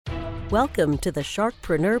Welcome to the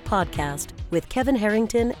Sharkpreneur Podcast with Kevin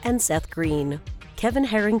Harrington and Seth Green. Kevin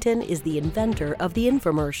Harrington is the inventor of the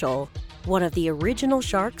infomercial, one of the original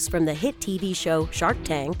sharks from the hit TV show Shark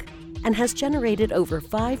Tank, and has generated over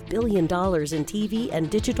 $5 billion in TV and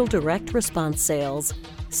digital direct response sales.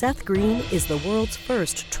 Seth Green is the world's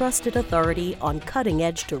first trusted authority on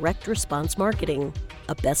cutting-edge direct response marketing,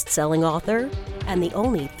 a best-selling author, and the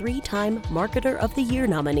only 3-time Marketer of the Year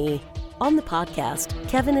nominee. On the podcast,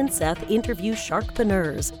 Kevin and Seth interview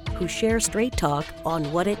sharkpreneurs who share straight talk on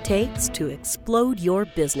what it takes to explode your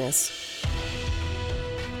business.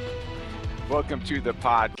 Welcome to the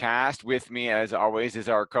podcast. With me, as always, is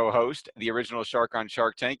our co-host, the original shark on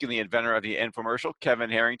Shark Tank and the inventor of the infomercial,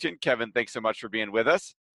 Kevin Harrington. Kevin, thanks so much for being with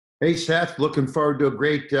us. Hey, Seth. Looking forward to a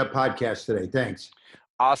great podcast today. Thanks.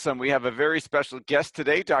 Awesome. We have a very special guest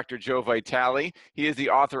today, Dr. Joe Vitale. He is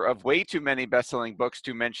the author of way too many best-selling books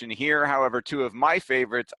to mention here. However, two of my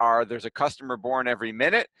favorites are There's a Customer Born Every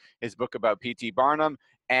Minute, his book about P.T. Barnum,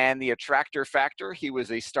 and The Attractor Factor. He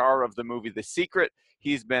was a star of the movie The Secret.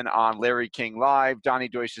 He's been on Larry King Live, Donnie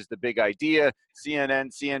Deutsch's The Big Idea,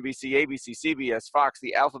 CNN, CNBC, ABC, CBS, Fox,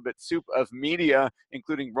 the alphabet soup of media,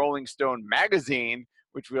 including Rolling Stone magazine,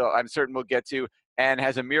 which I'm certain we'll get to, and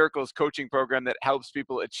has a miracles coaching program that helps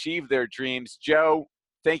people achieve their dreams. Joe,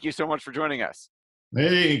 thank you so much for joining us.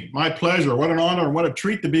 Hey, my pleasure. What an honor and what a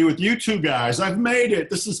treat to be with you two guys. I've made it.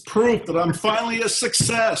 This is proof that I'm finally a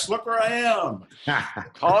success. Look where I am.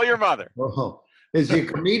 Call your mother. Oh, is he a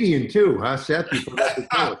comedian too, huh, Seth? You forgot to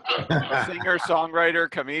tell us. Singer,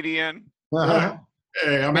 songwriter, comedian.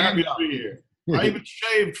 Hey, I'm happy to be here. I even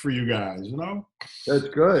shaved for you guys, you know? That's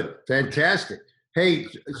good. Fantastic. Hey,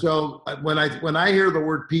 so when I hear the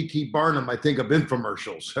word P.T. Barnum, I think of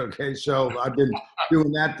infomercials. Okay, so I've been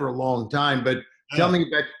doing that for a long time. But tell me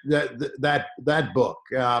about that book.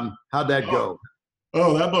 How'd that go?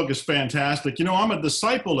 Oh, that book is fantastic. You know, I'm a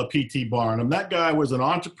disciple of P.T. Barnum. That guy was an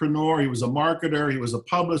entrepreneur. He was a marketer. He was a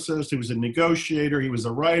publicist. He was a negotiator. He was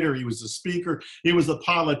a writer. He was a speaker. He was a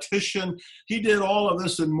politician. He did all of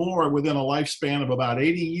this and more within a lifespan of about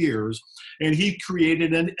 80 years. And he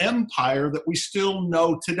created an empire that we still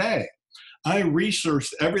know today. I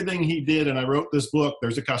researched everything he did, and I wrote this book,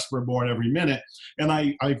 There's a Customer Born Every Minute. And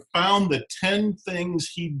I found the 10 things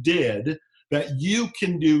he did that you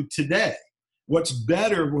can do today. What's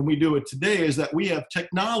better when we do it today is that we have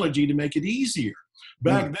technology to make it easier.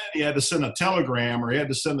 Back then, he had to send a telegram or he had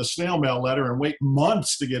to send a snail mail letter and wait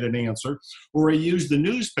months to get an answer, or he used the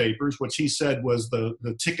newspapers, which he said was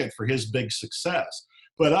the ticket for his big success.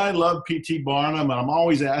 But I love P.T. Barnum, and I'm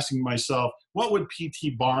always asking myself, what would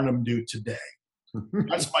P.T. Barnum do today?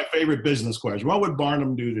 That's my favorite business question. What would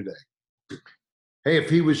Barnum do today? Hey,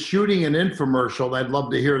 if he was shooting an infomercial, I'd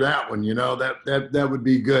love to hear that one. You know, that would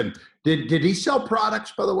be good. Did he sell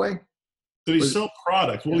products, by the way? Did he sell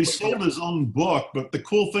products? Well, he sold his own book, but the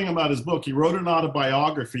cool thing about his book, he wrote an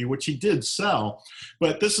autobiography, which he did sell,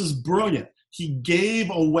 but this is brilliant. He gave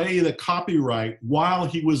away the copyright while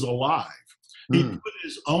he was alive. He put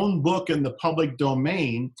his own book in the public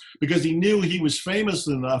domain because he knew he was famous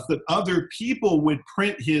enough that other people would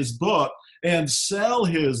print his book and sell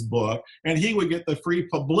his book, and he would get the free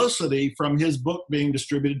publicity from his book being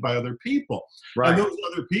distributed by other people. Right. And those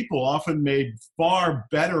other people often made far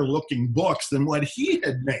better looking books than what he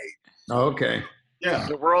had made. Oh, okay. Yeah.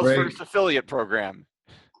 The world's first affiliate program.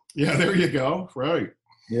 Yeah, there you go. Right.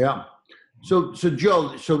 Yeah. So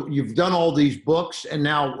Joe, so you've done all these books, and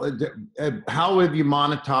now how have you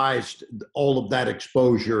monetized all of that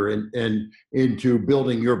exposure and into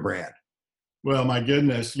building your brand? Well, my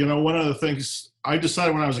goodness. You know, one of the things I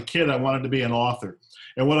decided when I was a kid, I wanted to be an author.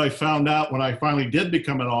 And what I found out when I finally did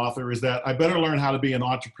become an author is that I better learn how to be an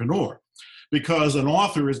entrepreneur, because an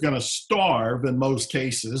author is going to starve in most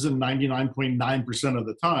cases and 99.9% of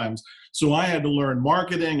the times. So I had to learn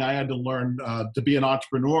marketing. I had to learn to be an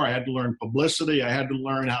entrepreneur. I had to learn publicity. I had to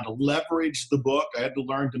learn how to leverage the book. I had to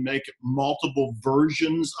learn to make multiple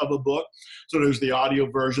versions of a book. So there's the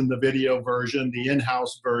audio version, the video version, the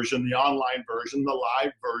in-house version, the online version, the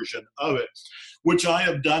live version of it, which I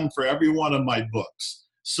have done for every one of my books.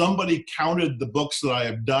 Somebody counted the books that I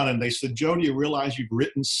have done, and they said, Joe, do you realize you've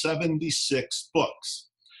written 76 books?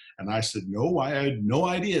 And I said, no, I had no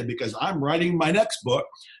idea, because I'm writing my next book.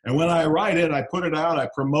 And when I write it, I put it out, I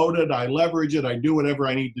promote it, I leverage it, I do whatever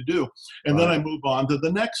I need to do. And then I move on to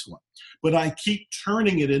the next one. But I keep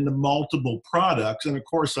turning it into multiple products. And of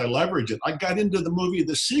course, I leverage it. I got into the movie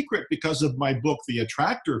The Secret because of my book, The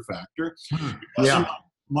Attractor Factor.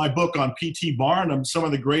 my book on P.T. Barnum, some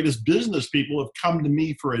of the greatest business people have come to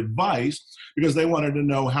me for advice because they wanted to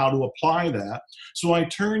know how to apply that. So I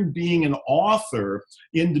turned being an author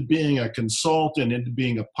into being a consultant, into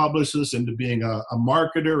being a publicist, into being a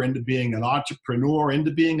marketer, into being an entrepreneur,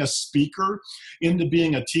 into being a speaker, into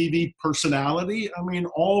being a TV personality. I mean,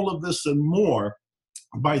 all of this and more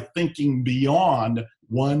by thinking beyond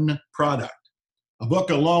one product. A book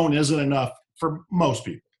alone isn't enough for most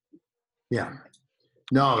people. Yeah.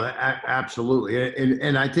 No, absolutely.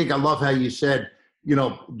 And I think I love how you said,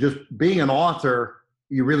 just being an author,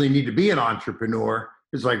 you really need to be an entrepreneur.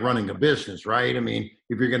 It's like running a business, right? I mean,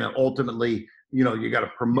 if you're going to ultimately, you got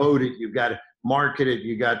to promote it, you've got to market it,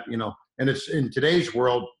 you got, and it's in today's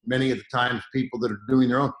world, many of the times people that are doing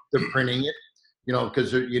their own, they're printing it,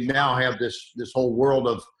 because you now have this whole world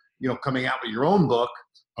of, coming out with your own book,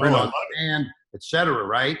 print on demand, et cetera,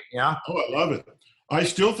 right? Yeah. Oh, I love it. I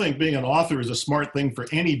still think being an author is a smart thing for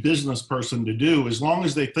any business person to do, as long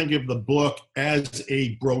as they think of the book as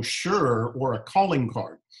a brochure or a calling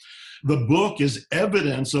card. The book is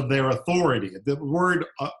evidence of their authority. The word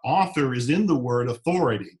author is in the word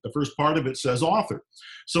authority. The first part of it says author.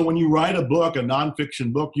 So when you write a book, a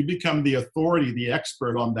nonfiction book, you become the authority, the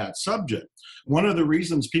expert on that subject. One of the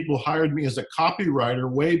reasons people hired me as a copywriter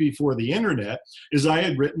way before the internet is I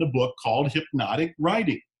had written a book called Hypnotic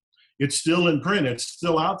Writing. It's still in print. It's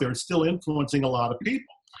still out there. It's still influencing a lot of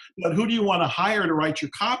people. But who do you want to hire to write your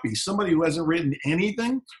copy? Somebody who hasn't written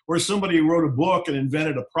anything, or somebody who wrote a book and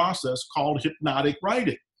invented a process called hypnotic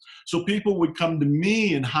writing? So people would come to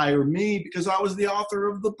me and hire me because I was the author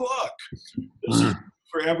of the book. This is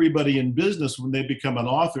for everybody in business when they become an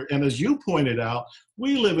author. And as you pointed out,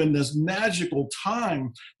 we live in this magical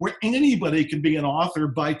time where anybody can be an author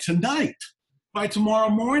by tonight, by tomorrow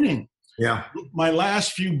morning. Yeah. My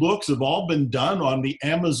last few books have all been done on the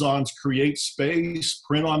Amazon's Create Space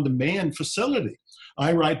print-on-demand facility.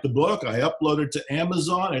 I write the book, I upload it to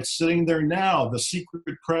Amazon, it's sitting there now. The Secret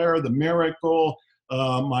Prayer, The Miracle,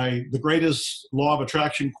 The Greatest Law of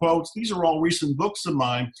Attraction quotes, these are all recent books of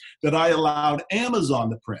mine that I allowed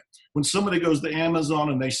Amazon to print. When somebody goes to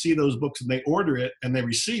Amazon and they see those books and they order it and they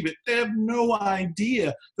receive it, they have no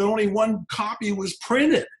idea that only one copy was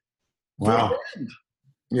printed. Wow.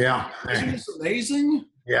 Yeah. Isn't this amazing?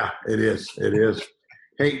 Yeah, it is. It is.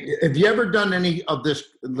 Hey, have you ever done any of these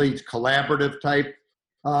collaborative type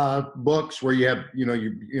books where you have,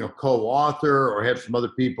 you co-author or have some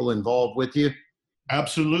other people involved with you?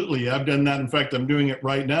 Absolutely. I've done that. In fact, I'm doing it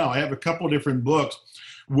right now. I have a couple of different books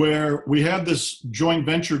where we have this joint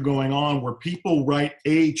venture going on where people write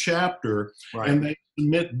a chapter and they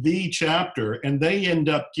submit the chapter and they end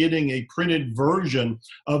up getting a printed version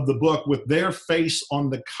of the book with their face on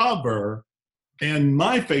the cover and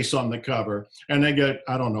my face on the cover. And they get,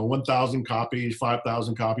 1,000 copies,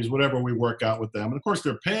 5,000 copies, whatever we work out with them. And of course,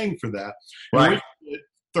 they're paying for that. Right. And we get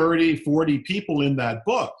 30, 40 people in that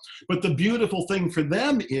book. But the beautiful thing for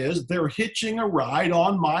them is they're hitching a ride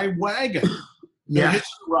on my wagon. They're hitching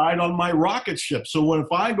a ride on my rocket ship. So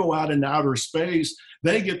if I go out in outer space,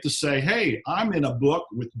 they get to say, hey, I'm in a book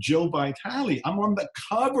with Joe Vitale. I'm on the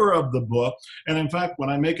cover of the book. And in fact, when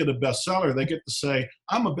I make it a bestseller, they get to say,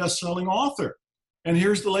 I'm a best-selling author. And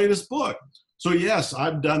here's the latest book. So yes,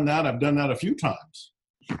 I've done that. I've done that a few times.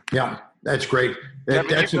 Yeah, that's great. You've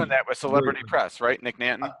done that with Celebrity Press, right, Nick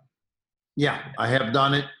Nanton? Yeah, I have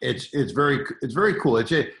done it. It's very cool.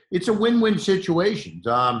 It's a win-win situation.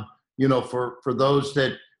 For those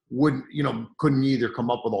that couldn't either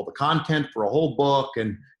come up with all the content for a whole book,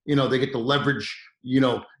 and they get to leverage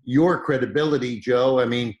your credibility, Joe. I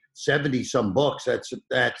mean, 70 some books. That's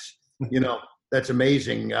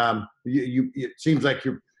amazing. It seems like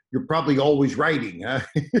you're probably always writing. Huh?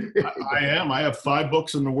 I am. I have 5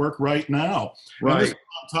 books in the work right now. Right. And this is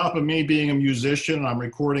on top of me being a musician. I'm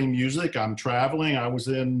recording music. I'm traveling. I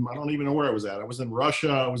don't even know where I was at. I was in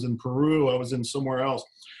Russia. I was in Peru. I was in somewhere else.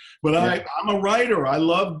 But I'm a writer. I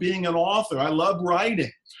love being an author. I love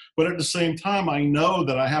writing. But at the same time, I know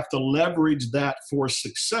that I have to leverage that for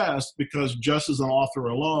success, because just as an author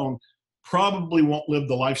alone probably won't live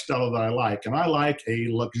the lifestyle that I like. And I like a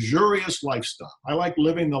luxurious lifestyle. I like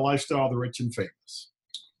living the lifestyle of the rich and famous.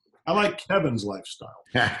 I like Kevin's lifestyle.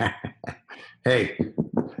 Hey,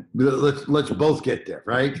 let's both get there,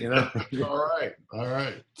 right? All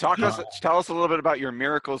right. Tell us a little bit about your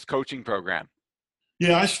Miracles coaching program.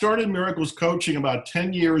 Yeah, I started Miracles Coaching about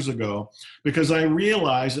 10 years ago because I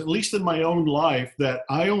realized, at least in my own life, that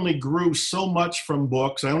I only grew so much from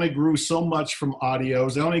books. I only grew so much from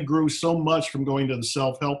audios. I only grew so much from going to the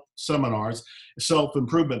self-help seminars,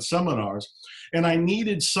 self-improvement seminars. And I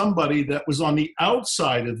needed somebody that was on the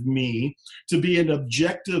outside of me to be an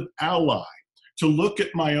objective ally, to look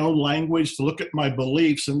at my own language, to look at my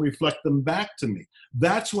beliefs and reflect them back to me.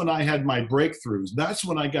 That's when I had my breakthroughs. That's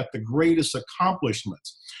when I got the greatest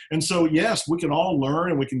accomplishments. And so, yes, we can all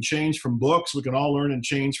learn and we can change from books. We can all learn and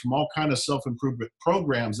change from all kinds of self-improvement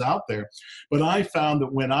programs out there. But I found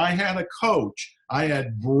that when I had a coach, I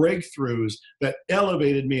had breakthroughs that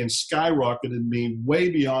elevated me and skyrocketed me way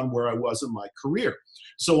beyond where I was in my career.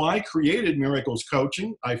 So I created Miracles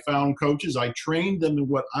Coaching. I found coaches. I trained them in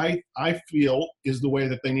what I feel is the way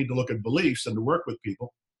that they need to look at beliefs and to work with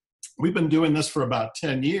people. We've been doing this for about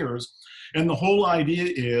 10 years. And the whole idea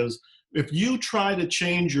is, if you try to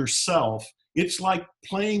change yourself, it's like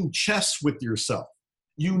playing chess with yourself.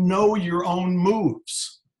 You know your own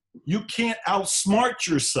moves. You can't outsmart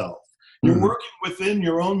yourself. You're working within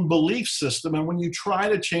your own belief system, and when you try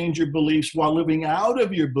to change your beliefs while living out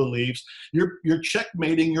of your beliefs, you're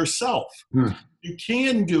checkmating yourself. You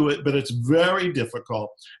can do it, but it's very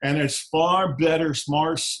difficult, and it's far better,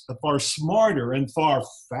 far smarter, and far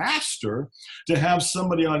faster to have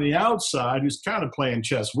somebody on the outside who's kind of playing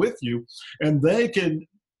chess with you, and they can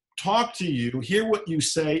talk to you, hear what you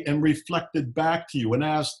say, and reflect it back to you and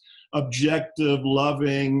ask objective,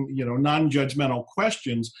 loving, non-judgmental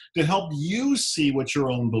questions to help you see what your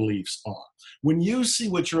own beliefs are. When you see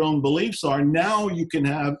what your own beliefs are, now you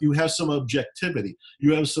have some objectivity.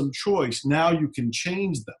 You have some choice. Now you can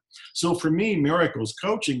change them. So for me, Miracles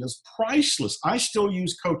Coaching is priceless. I still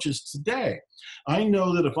use coaches today. I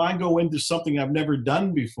know that if I go into something I've never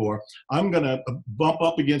done before, I'm going to bump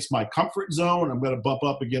up against my comfort zone. I'm going to bump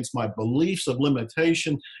up against my beliefs of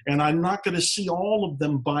limitation, and I'm not going to see all of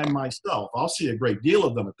them by myself. I'll see a great deal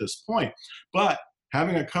of them at this point, but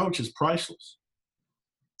having a coach is priceless.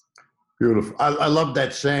 Beautiful. I love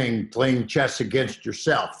that saying, playing chess against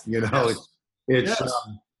yourself. Yes.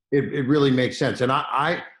 It really makes sense. And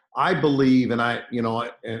I believe, and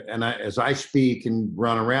as I speak and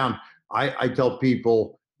run around, I tell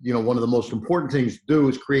people, one of the most important things to do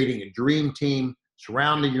is creating a dream team,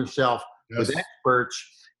 surrounding yourself with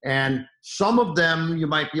experts. And some of them you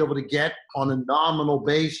might be able to get on a nominal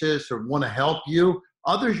basis or want to help you.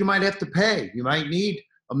 Others you might have to pay. You might need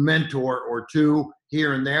a mentor or two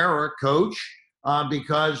here and there, or a coach,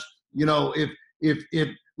 because if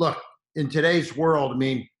look, in today's world,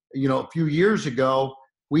 a few years ago,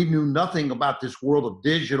 we knew nothing about this world of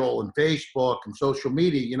digital and Facebook and social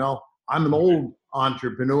media. I'm an old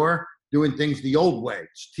entrepreneur doing things the old way.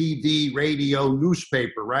 It's TV, radio,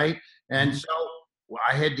 newspaper, right? And so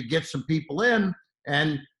I had to get some people in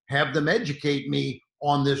and have them educate me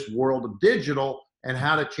on this world of digital and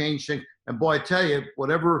how to change things. And boy, I tell you,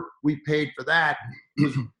 whatever we paid for that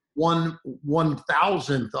was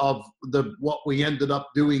 1/1000th of what we ended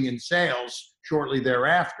up doing in sales shortly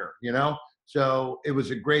thereafter, So it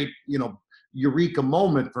was a great, eureka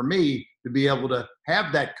moment for me to be able to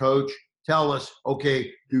have that coach tell us,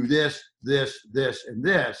 okay, do this, this, this, and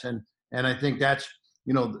this. And I think that's,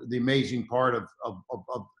 the amazing part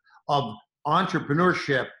of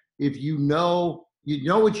entrepreneurship. If you know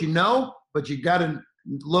what you know, but you got to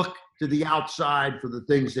look to the outside for the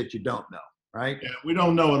things that you don't know, right? Yeah, we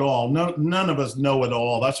don't know it all. None of us know it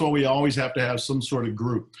all. That's why we always have to have some sort of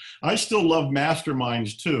group. I still love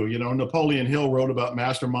masterminds too. Napoleon Hill wrote about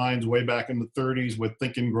masterminds way back in the 30s with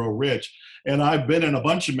Think and Grow Rich. And I've been in a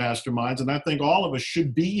bunch of masterminds, and I think all of us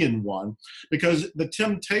should be in one, because the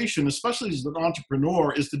temptation, especially as an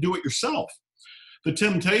entrepreneur, is to do it yourself. The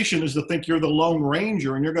temptation is to think you're the Lone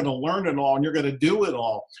Ranger and you're going to learn it all and you're going to do it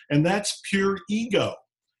all. And that's pure ego.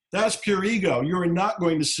 That's pure ego. You're not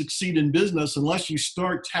going to succeed in business unless you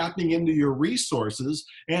start tapping into your resources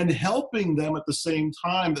and helping them at the same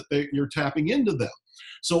time that you're tapping into them.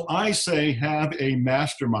 So I say have a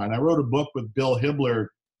mastermind. I wrote a book with Bill Hibbler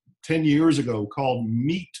 10 years ago called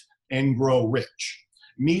Meet and Grow Rich.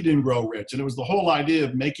 Meet and Grow Rich. And it was the whole idea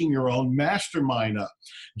of making your own mastermind up,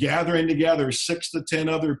 gathering together 6 to 10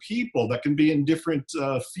 other people that can be in different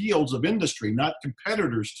fields of industry, not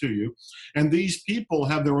competitors to you. And these people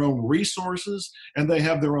have their own resources and they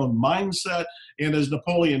have their own mindset. And as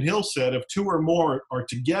Napoleon Hill said, if 2 or more are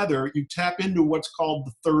together, you tap into what's called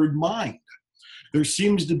the third mind. there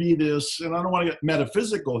seems to be this, and I don't want to get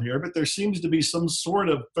metaphysical here, but there seems to be some sort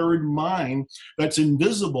of third mind that's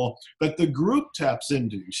invisible that the group taps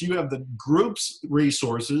into. So you have the group's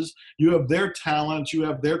resources, you have their talents, you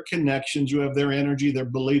have their connections, you have their energy, their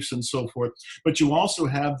beliefs, and so forth. But you also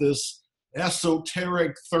have this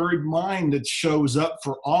esoteric third mind that shows up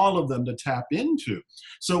for all of them to tap into.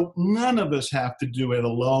 So none of us have to do it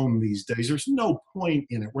alone these days. There's no point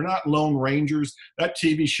in it. We're not Lone Rangers. That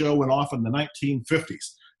TV show went off in the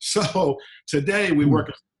 1950s. So today we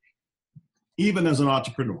work even as an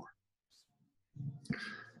entrepreneur.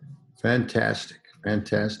 Fantastic.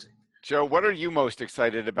 Fantastic. Joe, what are you most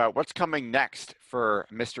excited about? What's coming next for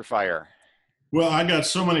Mr. Fire? Well, I got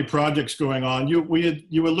so many projects going on. You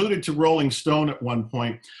alluded to Rolling Stone at one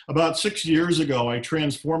point. About 6 years ago, I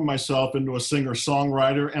transformed myself into a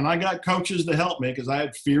singer-songwriter, and I got coaches to help me because I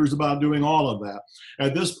had fears about doing all of that.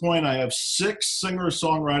 At this point, I have 6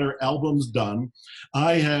 singer-songwriter albums done.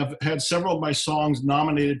 I have had several of my songs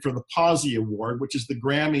nominated for the Posse Award, which is the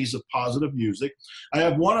Grammys of positive music. I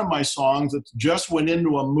have one of my songs that just went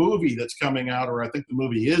into a movie that's coming out, or I think the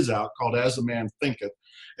movie is out, called As a Man Thinketh.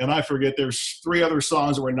 And I forget, there's 3 other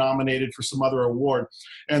songs that were nominated for some other award,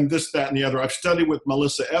 and this, that, and the other. I've studied with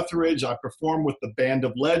Melissa Etheridge. I performed with the Band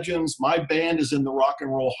of Legends. My band is in the Rock and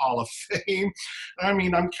Roll Hall of Fame. I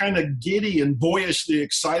mean, I'm kind of giddy and boyishly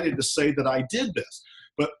excited to say that I did this.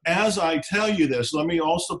 But as I tell you this, let me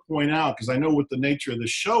also point out, because I know what the nature of the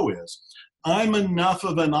show is, I'm enough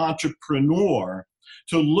of an entrepreneur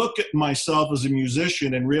to look at myself as a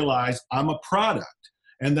musician and realize I'm a product,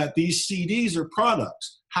 and that these CDs are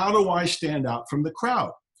products. How do I stand out from the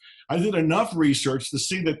crowd? I did enough research to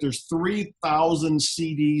see that there's 3,000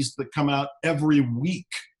 CDs that come out every week.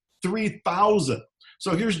 3,000.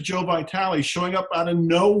 So here's Joe Vitale showing up out of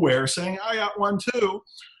nowhere saying, I got one too.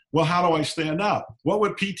 Well, how do I stand out? What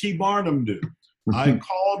would P.T. Barnum do? I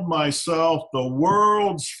called myself the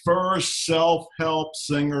world's first self-help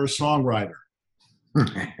singer-songwriter.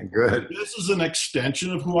 Good. This is an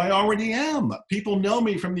extension of who I already am. People know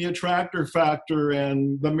me from The Attractor Factor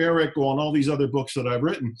and The Miracle and all these other books that I've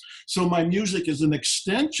written. So my music is an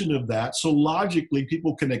extension of that. So logically,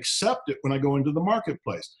 people can accept it when I go into the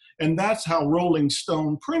marketplace. And that's how Rolling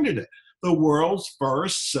Stone printed it. The world's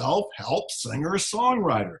first self-help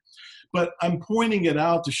singer-songwriter. But I'm pointing it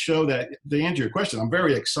out to show that, to answer your question, I'm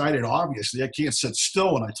very excited, obviously. I can't sit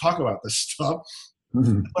still when I talk about this stuff.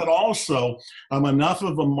 But also, I'm enough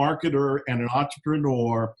of a marketer and an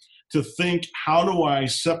entrepreneur to think, how do I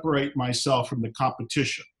separate myself from the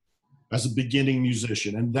competition as a beginning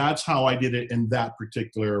musician? And that's how I did it in that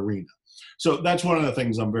particular arena. So that's one of the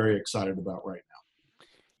things I'm very excited about right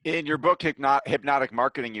now. In your book, Hypnotic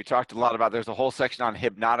Marketing, you talked a lot about, there's a whole section on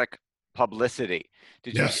hypnotic publicity.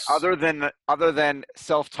 Did you, Yes. other than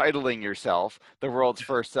self-titling yourself the world's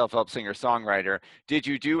first self-help singer-songwriter, did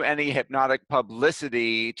you do any hypnotic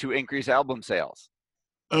publicity to increase album sales?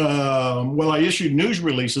 Well, I issued news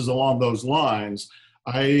releases along those lines.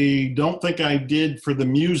 I don't think I did for the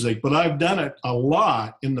music, but I've done it a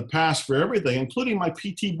lot in the past for everything, including my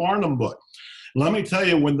P.T. Barnum book. Let me tell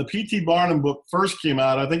you, when the P.T. Barnum book first came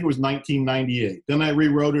out, I think it was 1998. Then I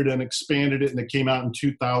rewrote it and expanded it, and it came out in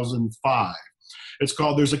 2005. It's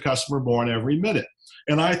called There's a Customer Born Every Minute.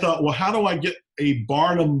 And I thought, well, how do I get a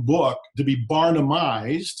Barnum book to be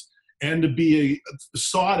Barnumized and to be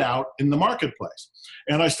sought out in the marketplace?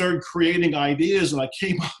 And I started creating ideas, and I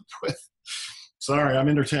came up with, sorry, I'm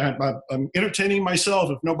entertaining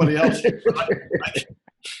myself if nobody else.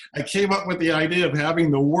 I came up with the idea of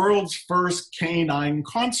having the world's first canine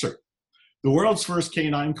concert. The world's first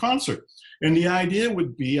canine concert. And the idea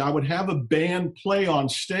would be I would have a band play on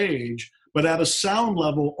stage, but at a sound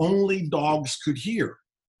level only dogs could hear.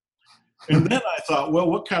 And then I thought,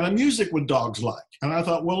 well, what kind of music would dogs like? And I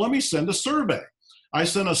thought, well, let me send a survey. I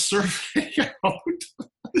sent a survey out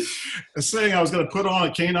saying I was going to put on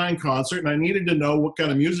a canine concert, and I needed to know what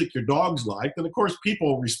kind of music your dogs liked. And of course,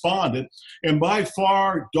 people responded. And by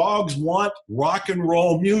far, dogs want rock and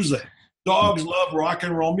roll music. Dogs love rock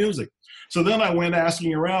and roll music. So then I went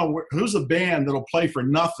asking around, who's a band that'll play for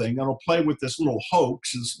nothing, that'll play with this little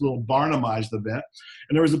hoax, this little Barnumized event.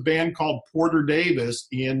 And there was a band called Porter Davis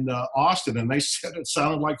in Austin, and they said it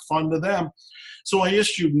sounded like fun to them. So I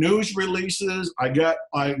issued news releases. I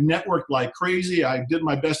networked like crazy. I did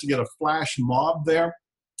my best to get a flash mob there.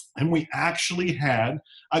 And we actually had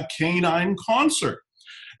a canine concert.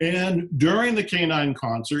 And during the canine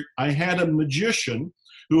concert, I had a magician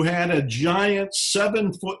who had a giant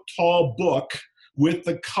 7-foot-tall book with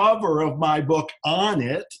the cover of my book on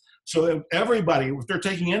it, So if everybody, if they're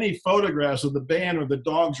taking any photographs of the band or the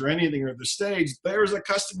dogs or anything or the stage, there's a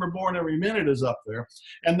customer born every minute is up there.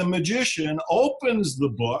 And the magician opens the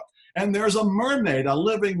book, and there's a mermaid, a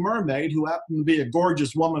living mermaid, who happened to be a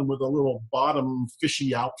gorgeous woman with a little bottom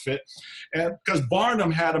fishy outfit. And because Barnum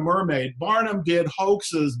had a mermaid, Barnum did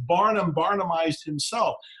hoaxes, Barnumized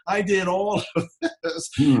himself. I did all of this as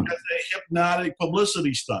a hypnotic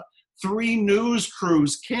publicity stunt. 3 news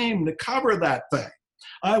crews came to cover that thing.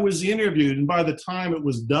 I was interviewed, and by the time it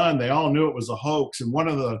was done, they all knew it was a hoax. And one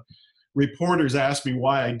of the reporters asked me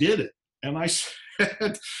why I did it. And I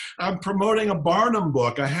said, I'm promoting a Barnum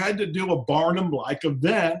book. I had to do a Barnum-like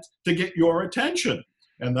event to get your attention.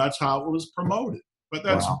 And that's how it was promoted. But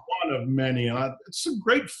that's one of many. And it's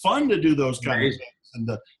great fun to do those kind of things. And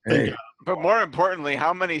to think of. But more importantly,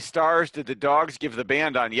 how many stars did the dogs give the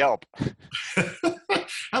band on Yelp?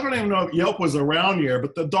 I don't even know if Yelp was around here,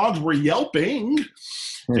 but the dogs were yelping.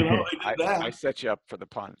 You know, I set you up for the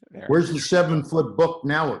pun there. Where's the 7-foot book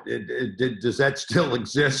now? Does that still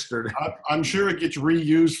exist? Or I'm sure it gets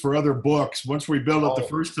reused for other books. Once we build it the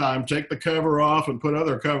first time, take the cover off and put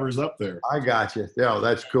other covers up there. I got you. Yeah,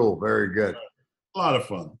 that's cool. Very good. A lot of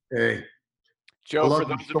fun. Hey, Joe, for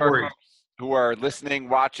those of our folks who are listening,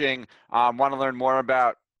 watching, want to learn more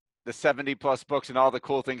about the 70-plus books and all the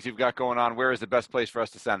cool things you've got going on, where is the best place for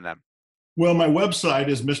us to send them? Well, my website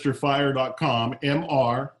is mrfire.com,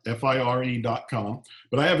 mrfire.com.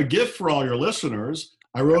 But I have a gift for all your listeners.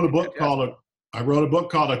 I wrote a book called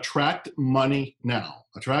Attract Money Now.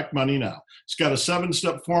 Attract Money Now. It's got a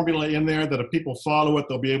 7-step formula in there that if people follow it,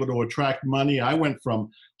 they'll be able to attract money. I went from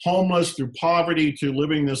homeless through poverty to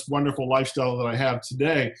living this wonderful lifestyle that I have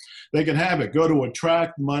today. They can have it. Go to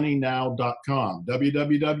attractmoneynow.com,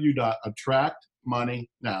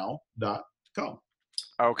 www.attractmoneynow.com.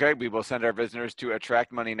 Okay, we will send our visitors to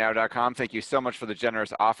attractmoneynow.com. Thank you so much for the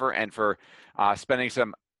generous offer and for spending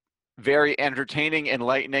some very entertaining,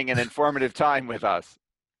 enlightening, and informative time with us.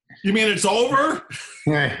 You mean it's over?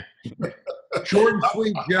 Short and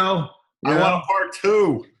sweet, Joe. I want a part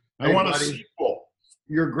 2. I want a sequel.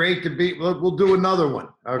 You're great to be. We'll do another one.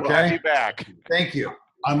 Okay. We'll have you back. Thank you.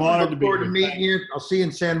 I'm honored to be here. Look forward to meeting you. I'll see you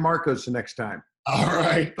in San Marcos the next time. All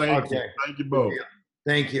right. Thank you. Thank you both.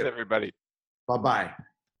 Thank you. Thanks, everybody. Bye-bye.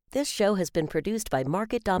 This show has been produced by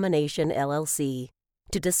Market Domination, LLC.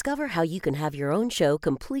 To discover how you can have your own show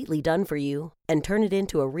completely done for you and turn it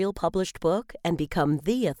into a real published book and become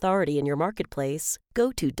the authority in your marketplace,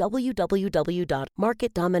 go to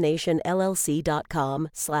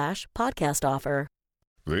www.marketdominationllc.com/podcast offer.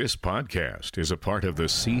 This podcast is a part of the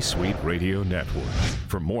C-Suite Radio Network.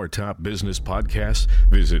 For more top business podcasts,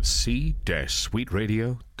 visit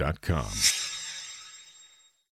c-suiteradio.com.